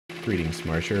Greetings,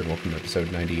 Marsher, and welcome to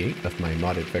episode 98 of my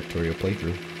modded Factorio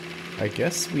playthrough. I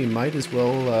guess we might as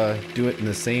well do it in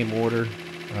the same order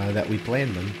that we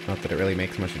planned them. Not that it really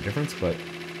makes much of a difference, but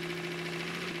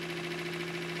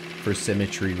for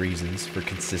symmetry reasons, for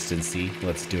consistency,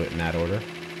 let's do it in that order.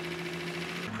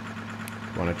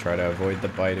 Want to try to avoid the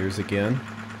biters again.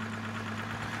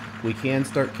 We can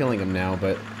start killing them now,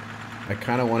 but I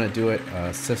kind of want to do it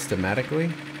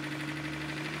systematically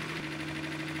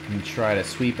and try to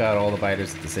sweep out all the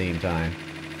biters at the same time.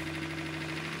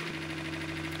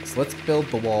 So let's build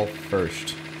the wall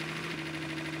first.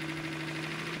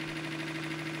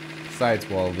 Besides,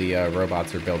 while the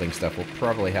robots are building stuff, we'll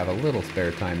probably have a little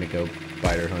spare time to go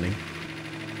biter hunting.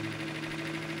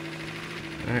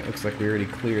 Alright, looks like we already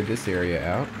cleared this area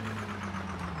out.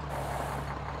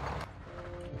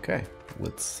 Okay,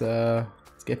 let's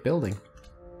get building.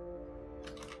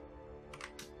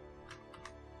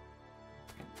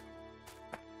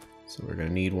 So we're gonna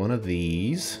need one of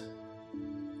these.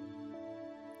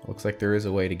 Looks like there is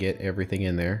a way to get everything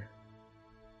in there.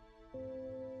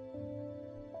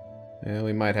 And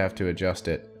we might have to adjust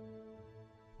it.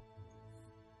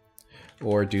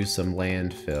 Or do some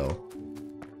landfill.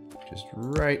 Just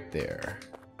right there.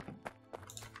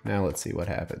 Now let's see what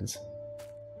happens.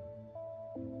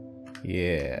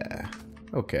 Yeah.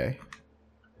 Okay.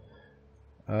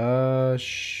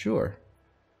 Sure.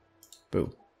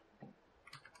 Boom.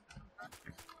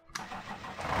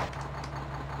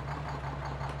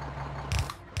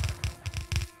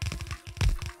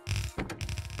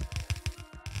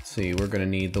 See, we're gonna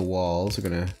need the walls. We're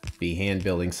gonna be hand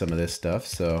building some of this stuff,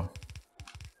 so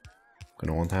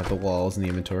gonna want to have the walls in the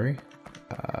inventory.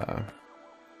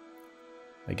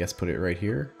 I guess put it right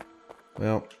here.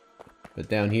 Well, but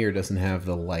down here doesn't have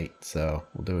the light, so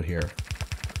we'll do it here.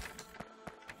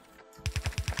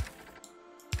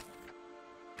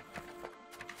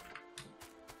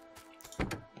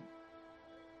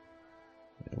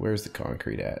 Where's the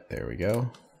concrete at? There we go.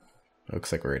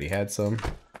 Looks like we already had some.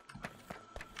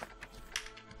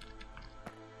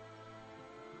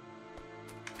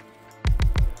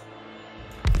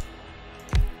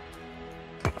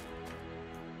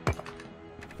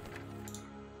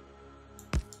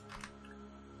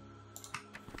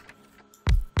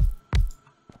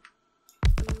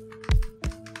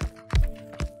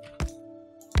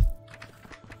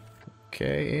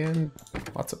 Okay, and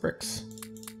lots of bricks.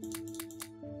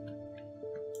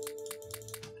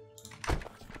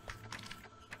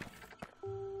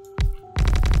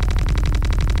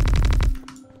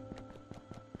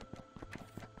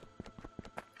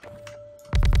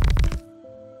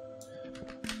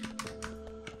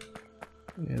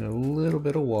 And a little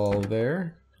bit of wall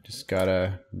there. Just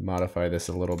gotta modify this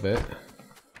a little bit.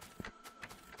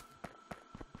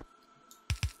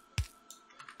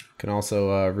 Can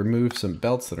also remove some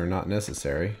belts that are not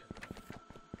necessary.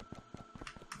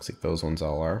 Looks like those ones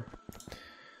all are.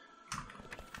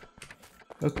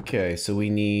 Okay, so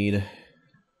we need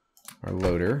our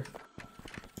loader.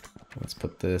 Let's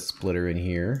put the splitter in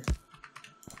here.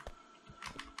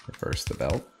 Reverse the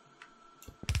belt.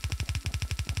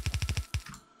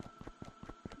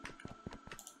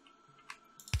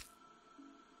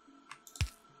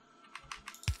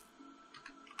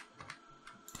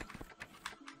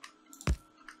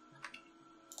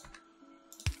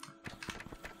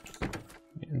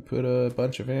 And put a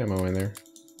bunch of ammo in there.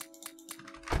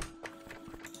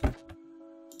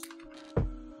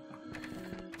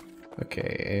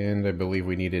 Okay, and I believe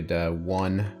we needed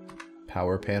one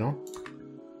power panel.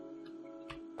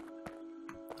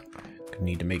 Gonna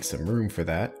need to make some room for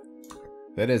that.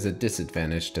 That is a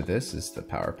disadvantage to this, is the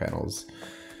power panels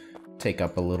take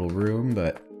up a little room,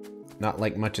 but not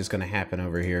like much is gonna happen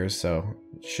over here, so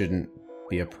it shouldn't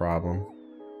be a problem.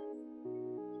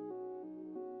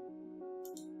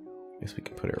 Guess we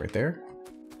can put it right there.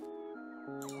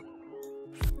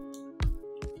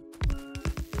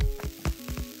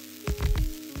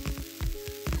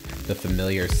 The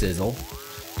familiar sizzle.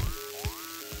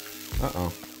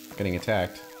 Uh-oh. Getting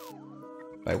attacked.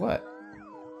 By what?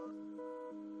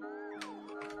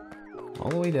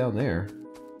 All the way down there.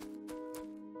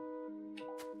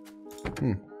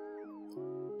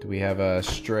 Do we have a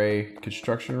stray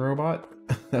construction robot?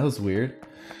 That was weird.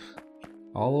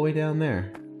 All the way down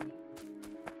there.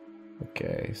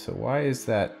 Okay, so why is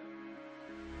that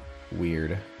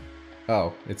weird?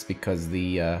 Oh, it's because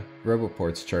the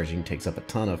Roboport's charging takes up a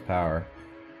ton of power.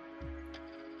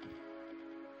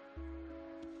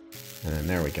 And then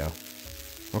there we go.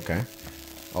 Okay.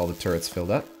 All the turrets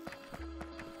filled up.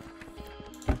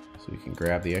 So we can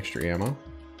grab the extra ammo.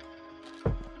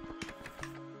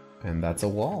 And that's a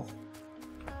wall.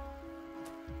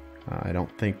 I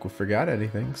don't think we forgot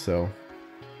anything, so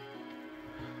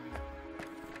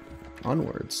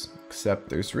onwards. Except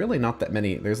there's really not that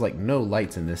many, there's like no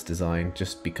lights in this design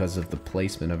just because of the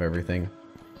placement of everything.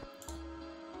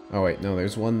 Oh wait, no,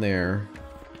 there's one there.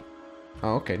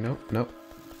 Oh, okay, nope, nope.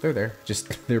 They're there.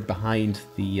 Just, they're behind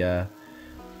the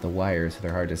wires, so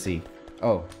they're hard to see.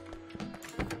 Oh.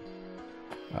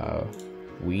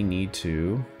 We need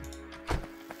to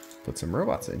put some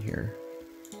robots in here.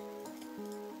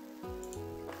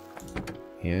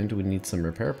 And we need some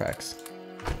repair packs.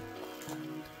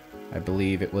 I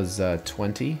believe it was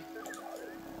 20.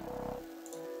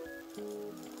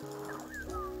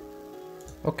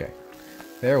 Okay,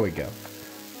 there we go.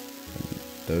 And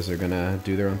those are gonna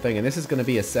do their own thing, and this is gonna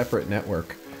be a separate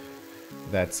network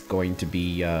that's going to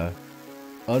be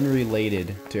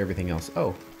unrelated to everything else.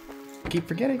 Oh, I keep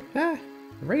forgetting. Ah,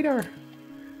 radar.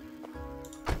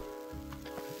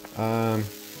 I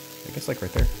guess like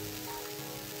right there.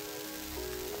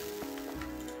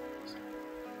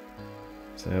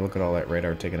 So look at all that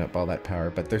radar taking up all that power,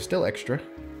 but there's still extra.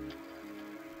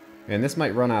 And this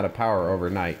might run out of power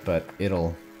overnight, but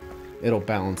it'll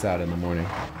balance out in the morning.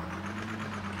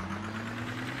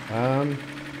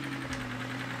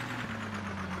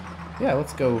 Yeah,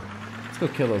 let's go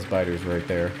kill those biters right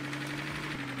there.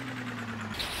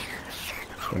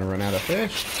 Gonna run out of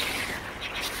fish.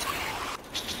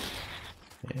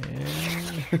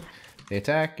 And they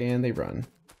attack and they run.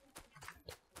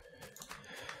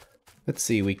 Let's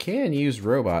see, we can use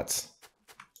robots,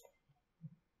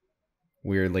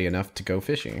 weirdly enough, to go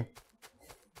fishing.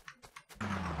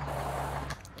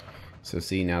 So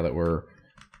see, now that we're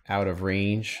out of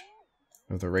range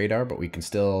of the radar, but we can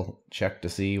still check to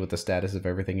see what the status of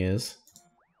everything is.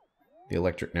 The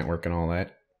electric network and all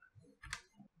that.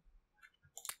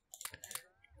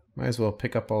 Might as well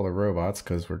pick up all the robots,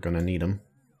 because we're gonna need them.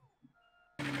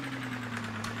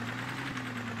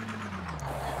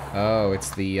 Oh, it's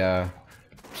the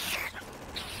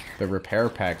repair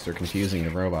packs are confusing the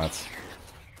robots.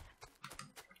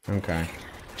 Okay.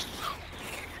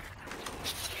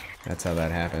 That's how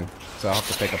that happened. So I'll have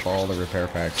to pick up all the repair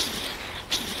packs.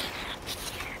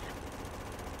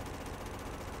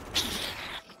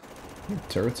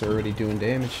 Turrets are already doing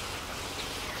damage.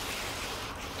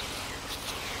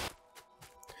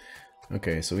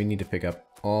 Okay, so we need to pick up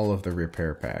all of the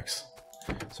repair packs.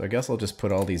 So I guess I'll just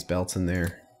put all these belts in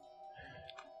there.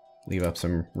 Leave up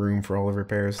some room for all the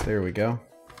repairs. There we go.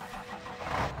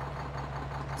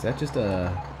 Is that just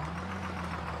a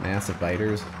mass of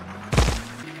biters?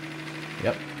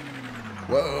 Yep.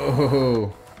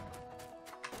 Whoa!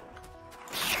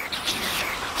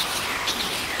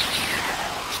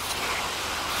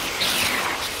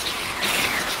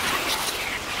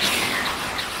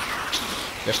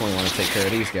 Definitely want to take care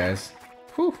of these guys.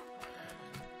 Whew!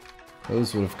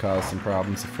 Those would have caused some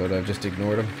problems if I'd have just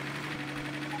ignored them.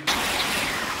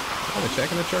 Oh, they're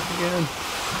checking the truck again.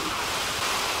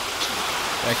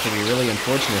 Actually, be really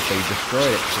unfortunate if they destroy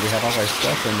it, so we have all our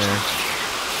stuff in there.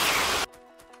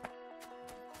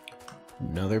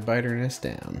 Another biter nest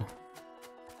down.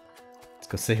 Let's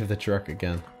go save the truck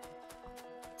again.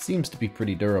 Seems to be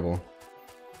pretty durable.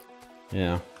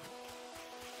 Yeah.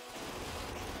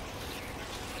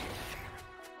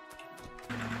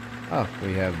 Oh,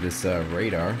 we have this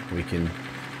radar we can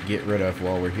get rid of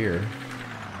while we're here.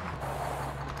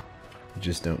 We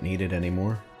just don't need it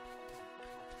anymore.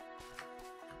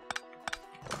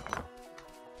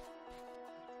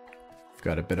 We've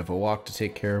got a bit of a walk to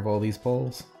take care of all these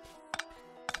poles.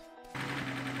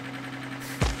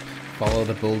 Follow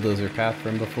the bulldozer path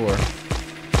from before.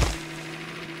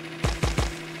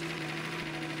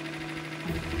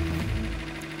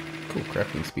 Cool,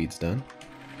 crafting speed's done.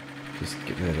 Just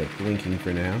get rid of the blinking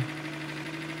for now.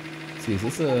 Let's see, is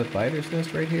this a biter's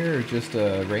nest right here, or just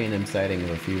a random sighting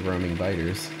of a few roaming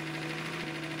biters?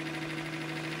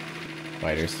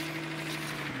 Biters.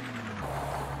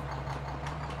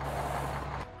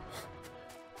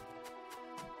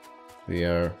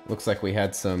 Looks like we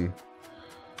had some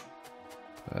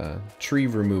tree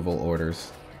removal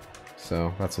orders.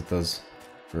 So that's what those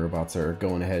robots are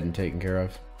going ahead and taking care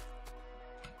of.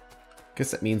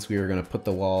 Guess that means we were going to put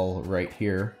the wall right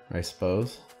here, I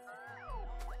suppose.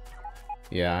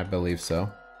 Yeah, I believe so.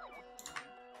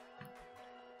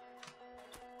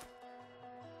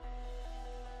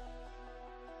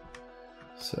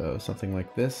 So something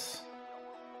like this.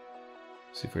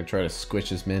 See if we can try to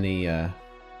squish as many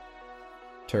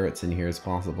turrets in here as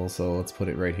possible, so let's put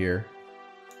it right here.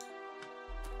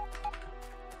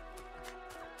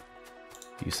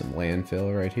 Use some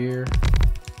landfill right here.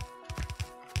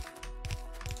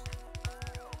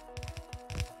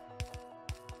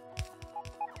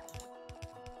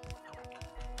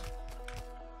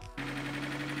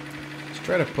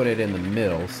 try to put it in the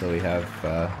middle so we have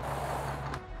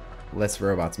less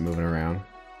robots moving around.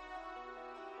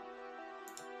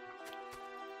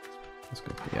 Let's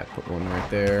go, yeah, put one right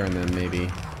there, and then maybe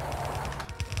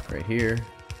right here.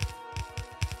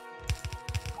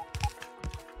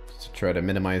 Just to try to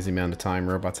minimize the amount of time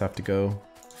robots have to go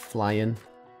flying.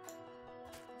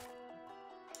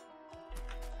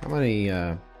 How many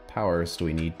powers do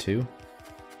we need? 2?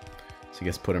 So I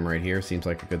guess put them right here. Seems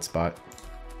like a good spot.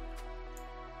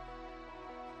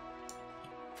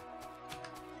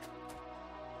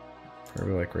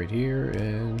 Probably like right here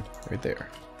and right there.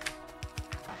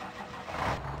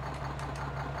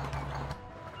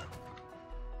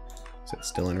 Is that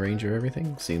still in range of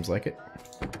everything? Seems like it.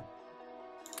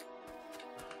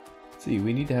 Let's see,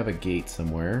 we need to have a gate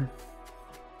somewhere.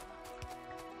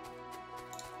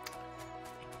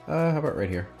 How about right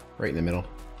here? Right in the middle.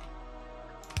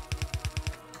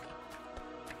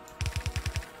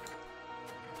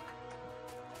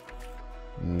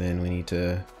 And then we need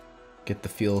to get the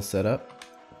fuel set up.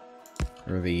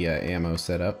 Or the ammo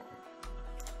set up.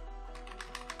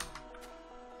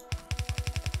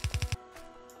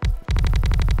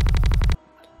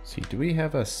 See, do we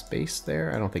have a space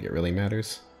there? I don't think it really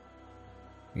matters.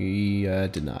 We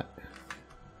did not.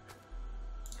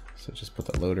 So just put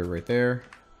the loader right there.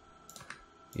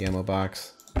 The ammo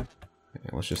box. And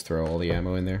let's just throw all the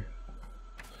ammo in there.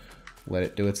 Let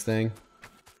it do its thing.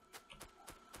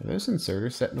 Are those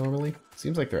inserters set normally?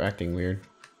 Seems like they're acting weird.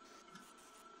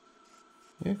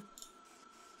 Yeah.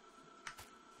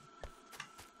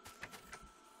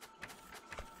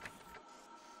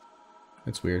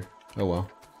 That's weird. Oh well.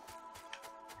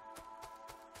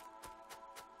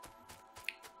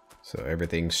 So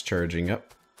everything's charging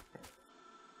up.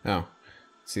 Oh.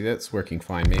 See, that's working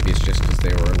fine. Maybe it's just because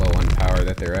they were low on power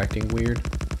that they're acting weird.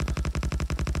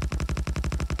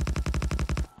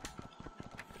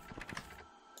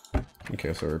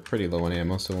 Okay, so we're pretty low on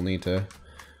ammo, so we'll need to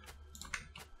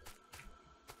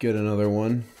get another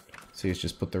one. So let's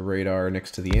just put the radar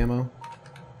next to the ammo.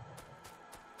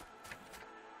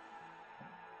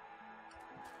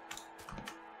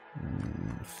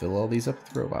 Fill all these up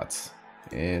with robots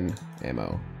and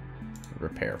ammo.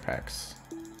 Repair packs.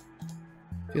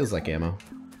 Feels like ammo.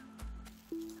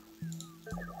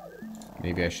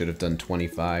 Maybe I should have done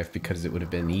 25 because it would have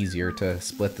been easier to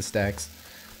split the stacks.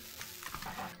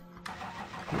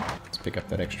 Let's pick up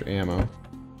that extra ammo.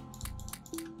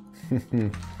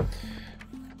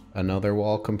 Another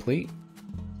wall complete.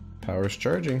 Power's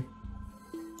charging.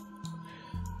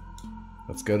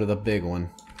 Let's go to the big one.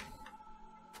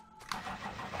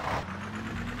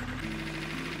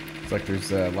 Looks like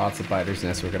there's lots of biters'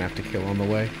 nests we're gonna have to kill on the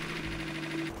way.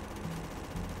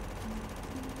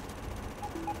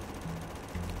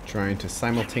 Trying to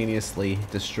simultaneously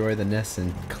destroy the nests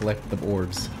and collect the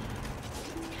orbs.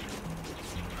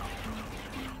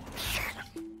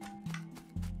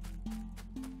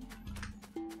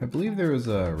 I believe there was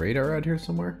a radar out here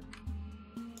somewhere.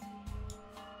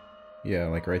 Yeah,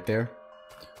 like right there.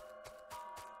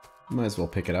 Might as well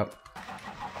pick it up.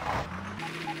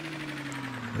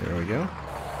 There we go.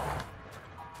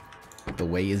 The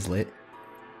way is lit.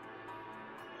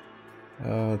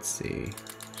 Let's see.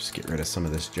 Just get rid of some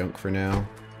of this junk for now.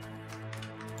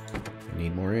 I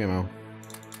need more ammo.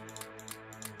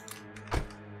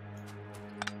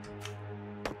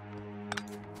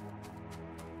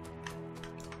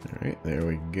 Alright, there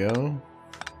we go.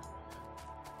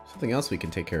 Something else we can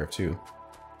take care of too.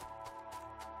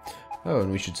 Oh,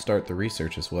 and we should start the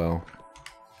research as well.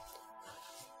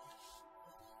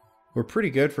 We're pretty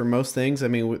good for most things. I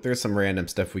mean, there's some random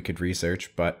stuff we could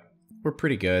research, but we're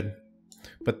pretty good.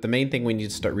 But the main thing we need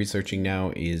to start researching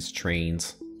now is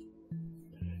trains.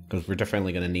 Because we're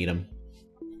definitely going to need them.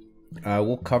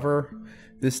 We'll cover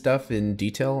this stuff in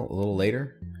detail a little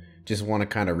later. Just want to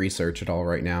kind of research it all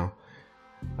right now.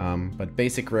 But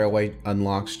basic railway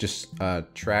unlocks just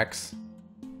tracks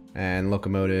and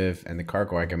locomotive and the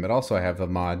cargo wagon. But also I have a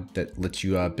mod that lets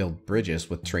you build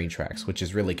bridges with train tracks, which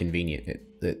is really convenient.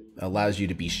 It allows you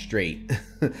to be straight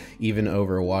even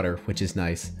over water, which is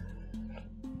nice.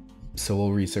 So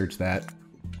we'll research that.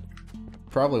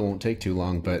 Probably won't take too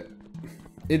long, but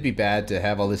it'd be bad to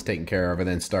have all this taken care of and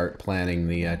then start planning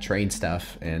the train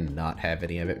stuff and not have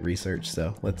any of it researched.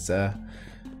 So let's,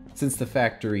 since the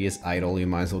factory is idle, you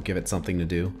might as well give it something to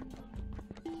do.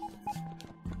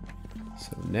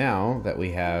 So now that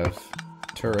we have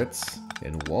turrets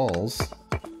and walls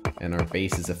and our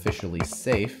base is officially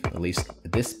safe, at least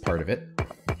this part of it,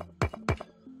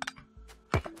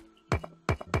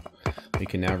 we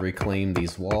can now reclaim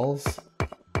these walls.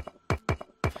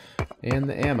 And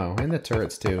the ammo, and the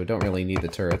turrets too. Don't really need the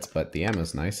turrets, but the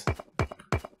ammo's nice.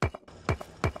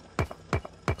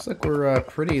 Looks like we're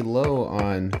pretty low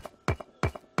on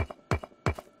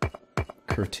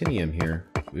Craftinium here.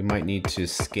 We might need to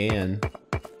scan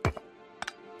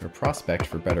or prospect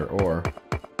for better ore.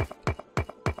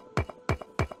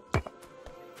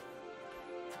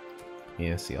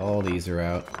 Yeah, see, all these are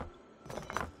out.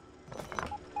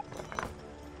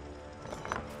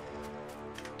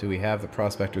 Do we have the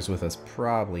prospectors with us?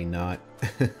 Probably not.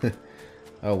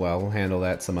 Oh well, we'll handle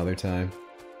that some other time.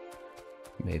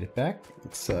 Made it back.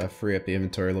 Let's free up the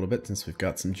inventory a little bit since we've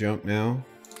got some junk now.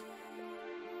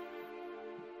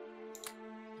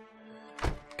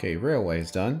 Okay, railway's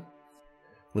done.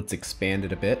 Let's expand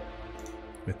it a bit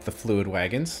with the fluid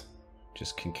wagons.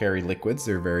 Just can carry liquids,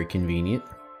 they're very convenient.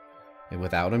 And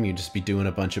without them, you'd just be doing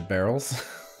a bunch of barrels,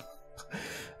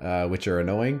 which are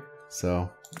annoying. So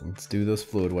let's do those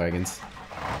fluid wagons.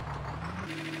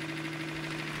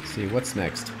 Let's see, what's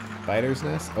next? Biter's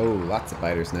nest? Oh, lots of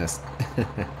biter's nest.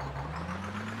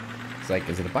 It's like,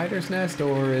 is it a biter's nest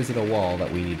or is it a wall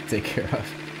that we need to take care of?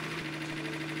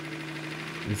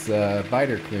 This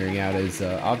biter clearing out is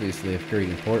obviously of great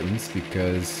importance,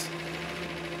 because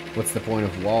what's the point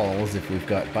of walls if we've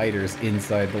got biters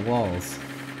inside the walls?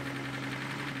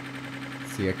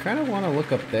 See, I kind of want to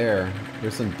look up there.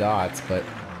 There's some dots, but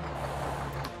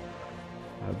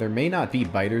there may not be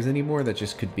biters anymore. That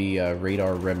just could be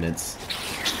radar remnants.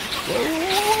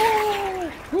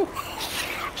 Whoa!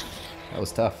 That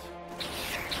was tough.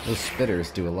 Those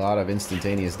spitters do a lot of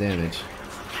instantaneous damage.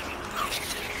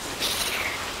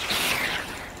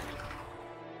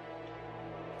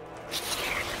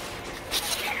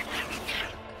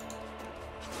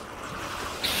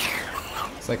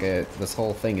 It's like this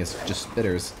whole thing is just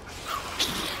spitters.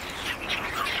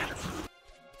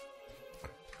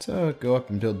 So go up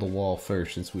and build the wall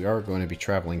first, since we are going to be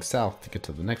traveling south to get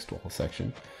to the next wall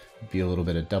section. It'd be a little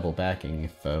bit of double backing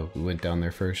if we went down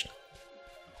there first.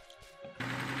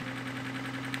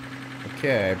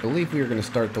 Okay, I believe we are going to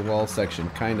start the wall section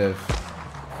kind of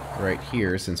right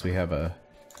here, since we have a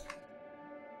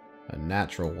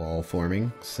natural wall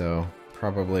forming. So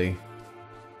probably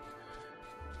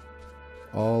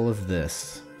all of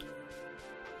this.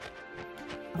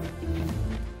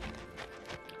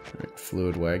 Alright,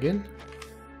 fluid wagon.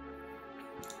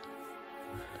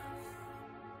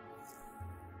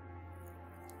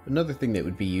 Another thing that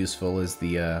would be useful is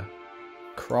the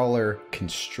crawler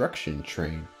construction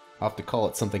train. I'll have to call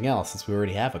it something else since we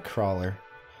already have a crawler.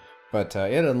 But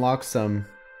it unlocks some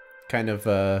kind of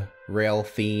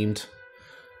rail-themed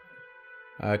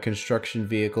construction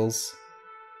vehicles.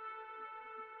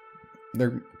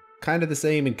 They're kind of the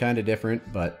same and kind of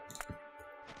different, but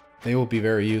they will be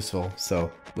very useful,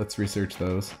 so let's research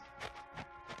those.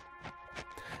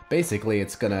 Basically,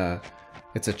 it's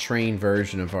a train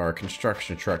version of our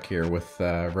construction truck here with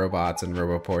robots and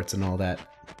roboports and all that.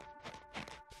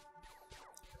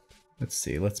 Let's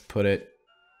see, let's put it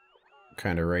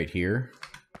kind of right here,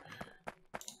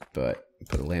 but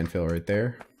put a landfill right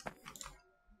there.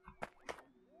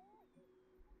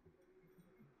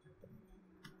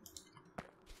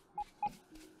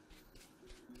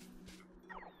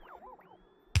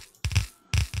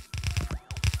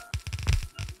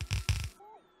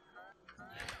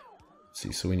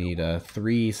 See, so we need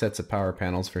 3 sets of power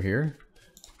panels for here.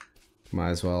 Might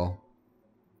as well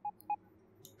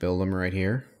build them right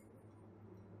here.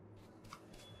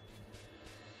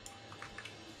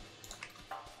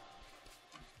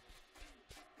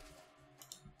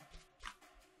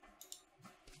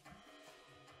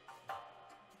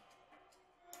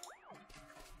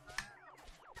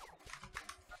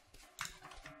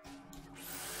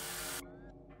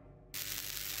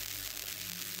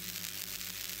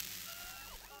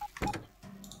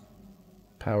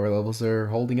 Power levels are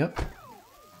holding up.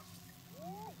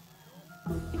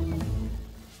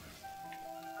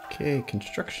 Okay,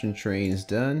 construction trains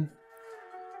done.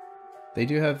 They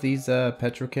do have these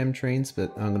petrochem trains,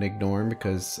 but I'm gonna ignore them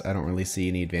because I don't really see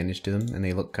any advantage to them, and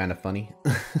they look kind of funny.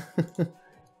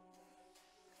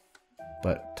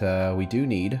 But we do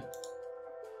need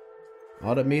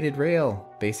automated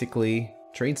rail, basically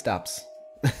train stops.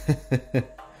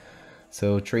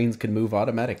 So trains can move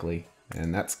automatically.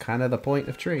 And that's kind of the point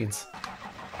of trains.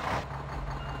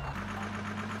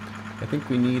 I think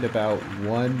we need about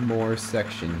 1 more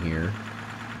section here.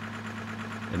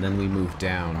 And then we move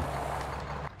down.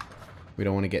 We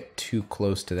don't want to get too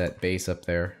close to that base up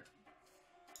there.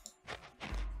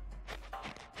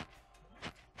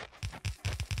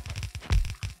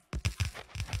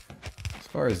 As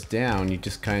far as down, you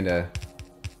just kind of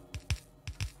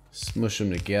smush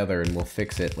them together and we'll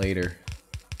fix it later.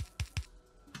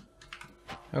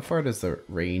 How far does the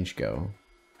range go?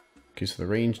 Okay, so the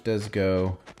range does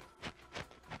go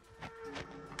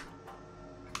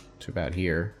to about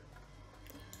here.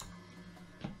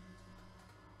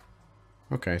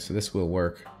 Okay, so this will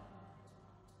work.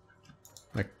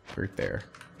 Like right there.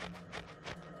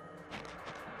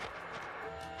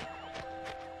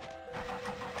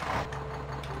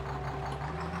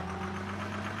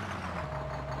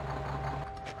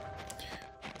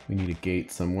 We need a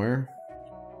gate somewhere.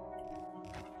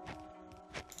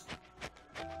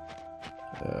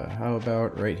 How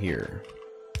about right here?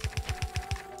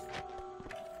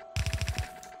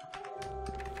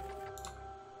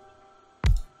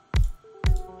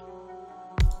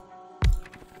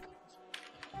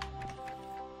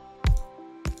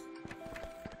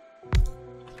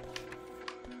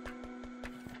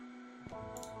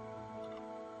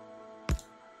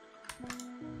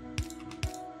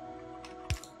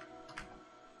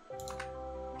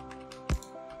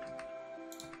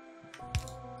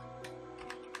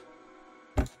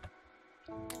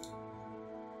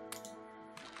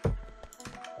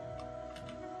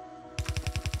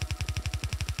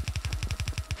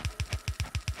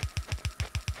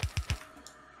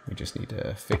 We just need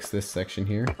to fix this section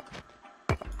here.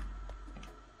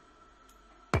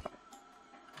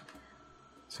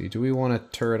 See, do we want a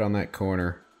turret on that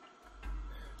corner?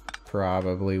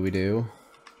 Probably we do.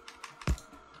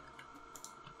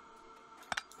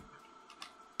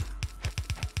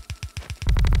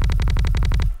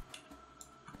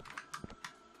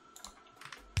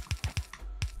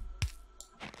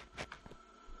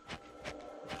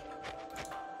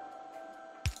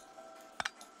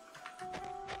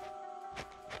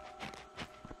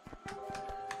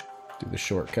 Do the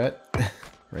shortcut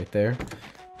right there.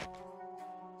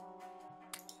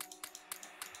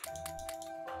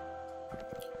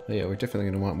 Oh yeah, we're definitely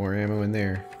going to want more ammo in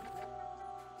there.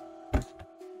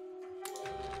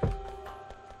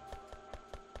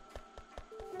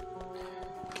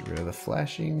 Get rid of the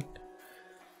flashing.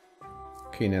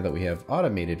 Okay, now that we have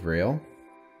automated rail,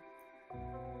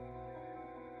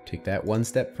 take that one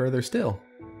step further still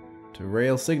to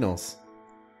rail signals.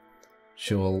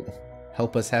 She'll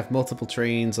help us have multiple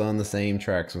trains on the same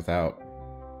tracks without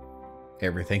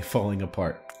everything falling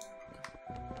apart.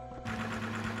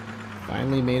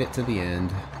 Finally made it to the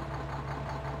end.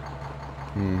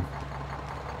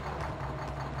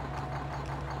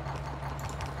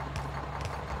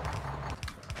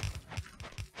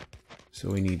 So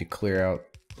we need to clear out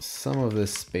some of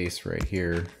this space right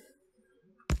here.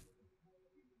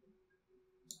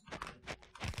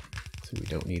 So we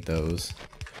don't need those.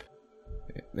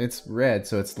 It's red,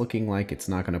 so it's looking like it's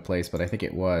not going to place, but I think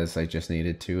it was. I just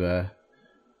needed to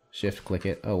shift click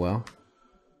it. Oh well.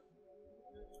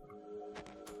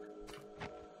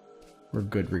 We're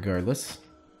good regardless.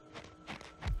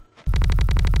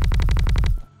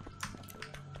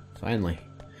 Finally.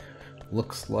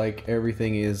 Looks like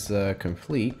everything is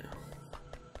complete.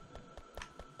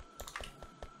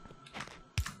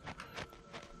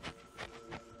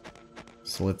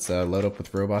 So let's load up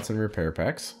with robots and repair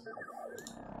packs.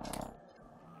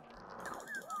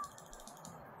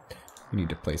 We need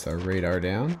to place our radar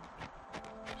down.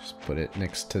 Just put it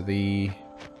next to the...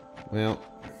 well...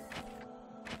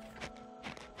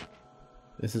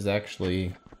 this is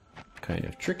actually kind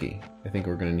of tricky. I think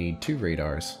we're going to need 2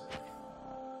 radars.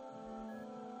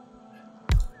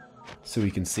 So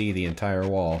we can see the entire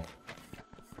wall.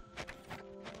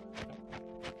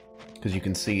 Because you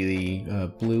can see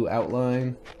the blue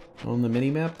outline on the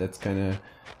minimap. That's kind of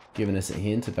giving us a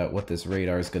hint about what this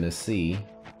radar is going to see.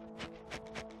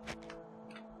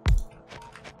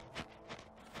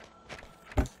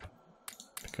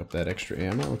 Pick up that extra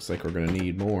ammo. Looks like we're going to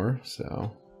need more,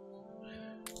 so...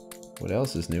 what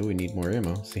else is new? We need more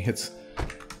ammo. See, it's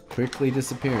quickly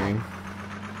disappearing.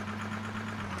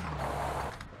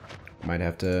 Might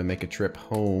have to make a trip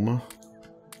home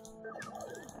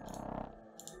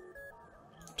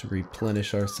to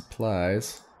replenish our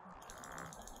supplies.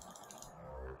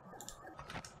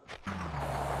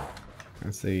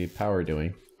 How's the power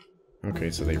doing?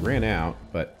 Okay, so they ran out,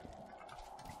 but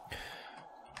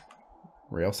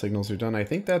rail signals are done. I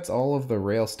think that's all of the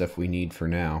rail stuff we need for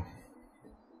now.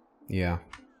 Yeah.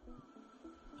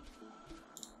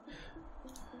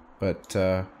 But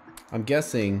I'm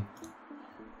guessing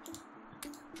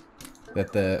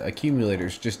that the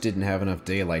accumulators just didn't have enough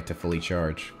daylight to fully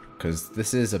charge, because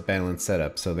this is a balanced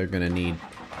setup, so they're going to need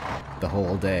the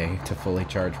whole day to fully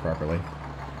charge properly.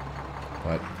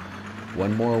 But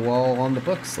one more wall on the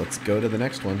books. Let's go to the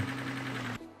next one.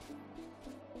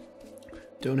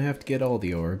 Don't have to get all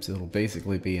the orbs. It'll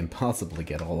basically be impossible to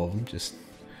get all of them. Just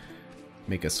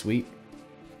make a sweep,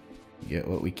 get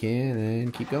what we can,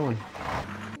 and keep going.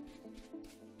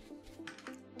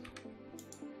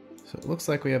 So it looks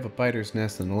like we have a biter's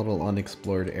nest and a little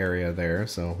unexplored area there,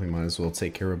 so we might as well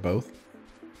take care of both.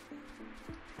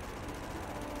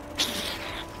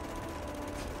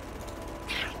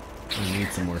 We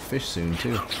need some more fish soon,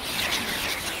 too.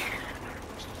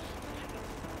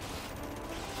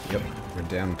 Yep, we're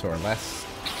down to our last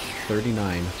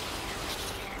 39.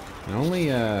 And only,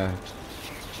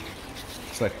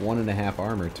 it's like 1.5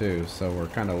 armor, too, so we're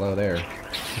kind of low there.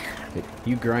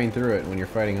 You grind through it when you're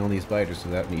fighting all these biters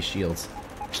without any shields.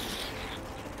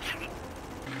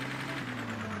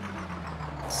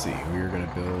 Let's see, we were going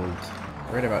to build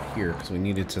right about here, because we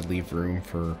needed to leave room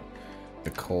for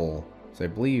the coal. So I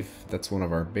believe that's one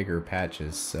of our bigger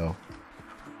patches, so...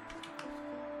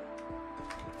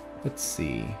 Let's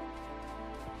see.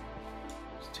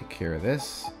 Let's take care of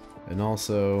this. And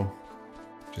also,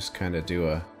 just kind of do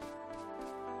a...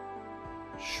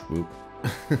 swoop.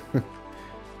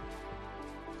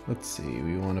 Let's see,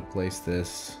 we want to place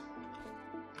this...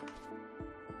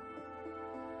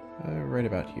 right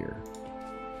about here.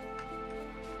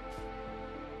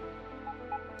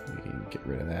 We can get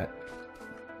rid of that.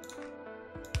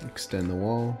 Extend the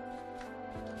wall.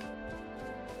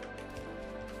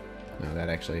 No, that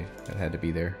had to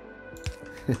be there.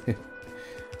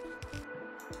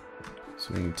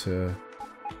 So we need to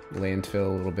landfill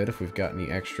a little bit if we've got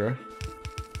any extra.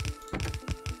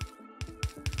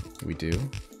 We do.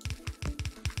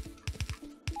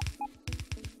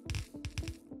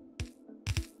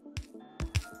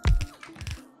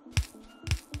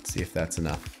 Let's see if that's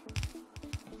enough.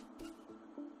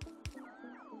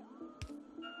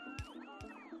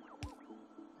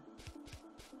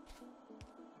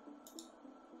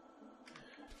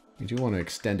 We do want to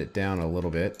extend it down a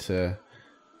little bit to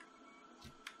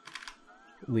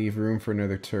leave room for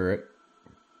another turret.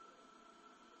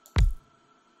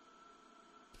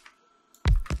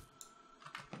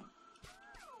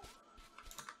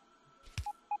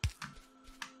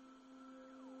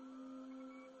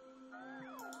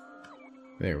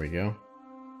 There we go.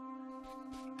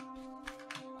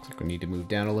 Looks like we need to move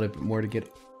down a little bit more to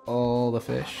get all the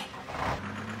fish.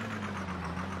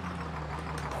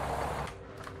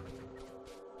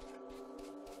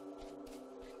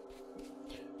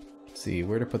 See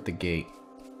where to put the gate.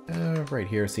 Right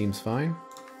here seems fine.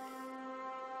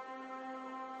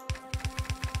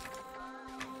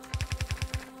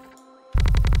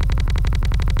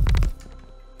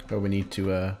 But we need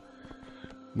to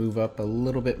move up a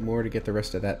little bit more to get the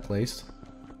rest of that placed.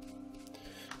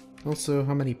 Also,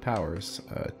 how many powers?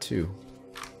 2.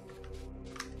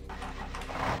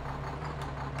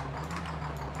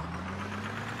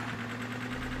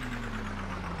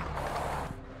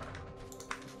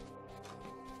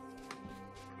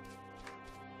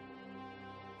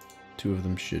 Two of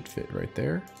them should fit right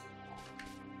there.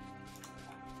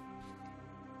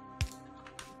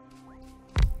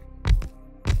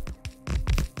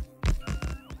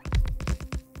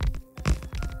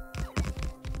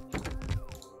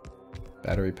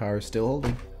 Battery power still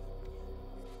holding.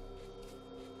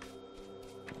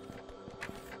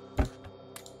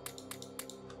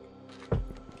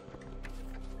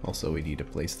 Also, we need to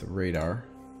place the radar.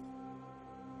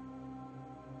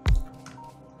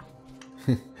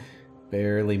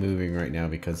 Barely moving right now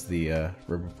because the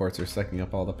rubber ports are sucking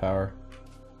up all the power.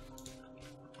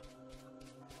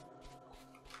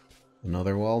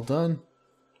 Another wall done.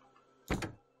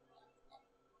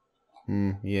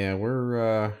 Yeah,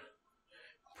 we're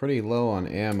pretty low on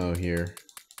ammo here.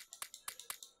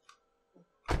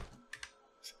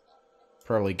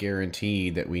 Probably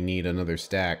guaranteed that we need another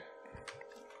stack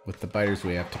with the biters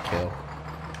we have to kill.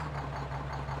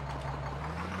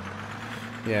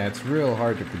 Yeah, it's real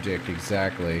hard to predict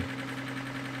exactly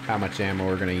how much ammo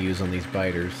we're going to use on these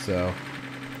biters, so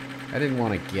I didn't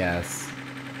want to guess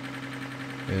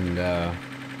and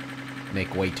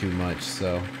make way too much,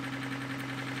 so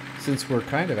since we're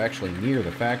kind of actually near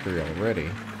the factory already,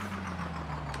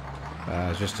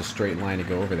 it's just a straight line to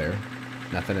go over there.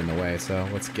 Nothing in the way, so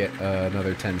let's get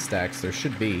another 10 stacks. There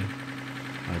should be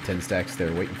 10 stacks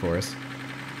there waiting for us.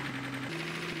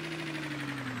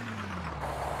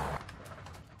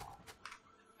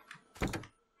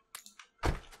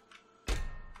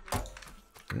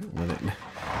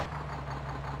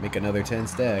 Make another 10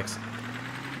 stacks.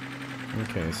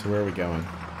 Okay, so where are we going?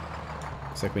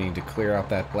 Looks like we need to clear out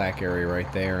that black area right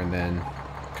there and then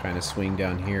kind of swing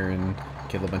down here and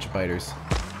kill a bunch of biters.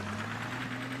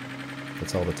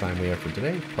 That's all the time we have for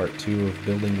today. Part 2 of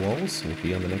building walls will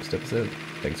be on the next episode.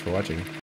 Thanks for watching.